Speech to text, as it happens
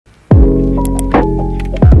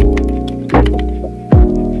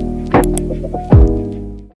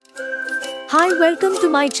Hi, welcome to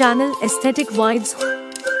my channel Aesthetic Vibes.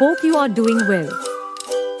 Hope you are doing well.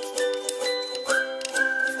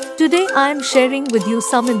 Today I am sharing with you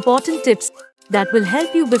some important tips that will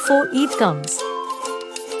help you before Eid comes.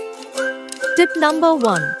 Tip number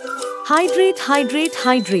 1. Hydrate, hydrate,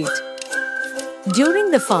 hydrate.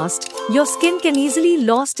 During the fast, your skin can easily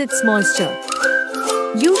lose its moisture.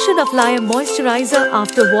 You should apply a moisturizer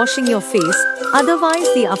after washing your face,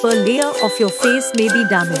 otherwise the upper layer of your face may be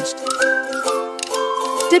damaged.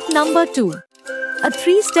 Tip number 2. A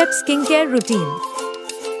 3-step skincare routine.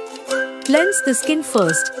 Cleanse the skin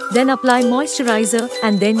first, then apply moisturizer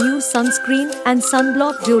and then use sunscreen and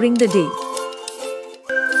sunblock during the day.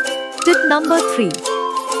 Tip number 3.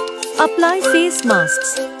 Apply face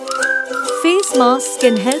masks. Face masks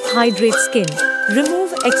can help hydrate skin,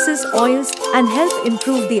 remove excess oils and help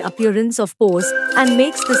improve the appearance of pores and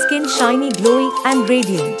makes the skin shiny, glowy and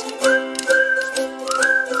radiant.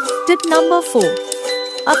 Tip number 4.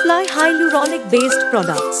 Apply hyaluronic based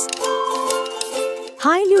products.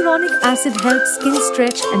 Hyaluronic acid helps skin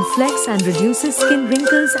stretch and flex and reduces skin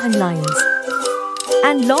wrinkles and lines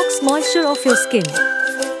and locks moisture off your skin.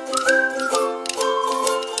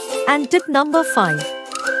 And tip number 5.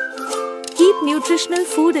 Keep nutritional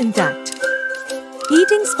food intact.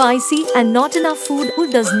 Eating spicy and not enough food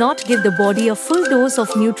does not give the body a full dose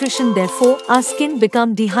of nutrition, therefore our skin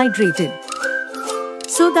becomes dehydrated.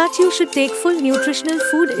 So that you should take full nutritional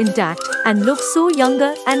food intact and look so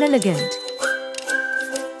younger and elegant.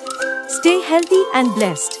 Stay healthy and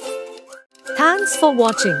blessed. Thanks for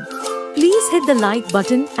watching. Please hit the like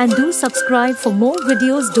button and do subscribe for more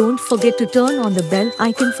videos. Don't forget to turn on the bell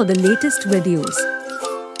icon for the latest videos.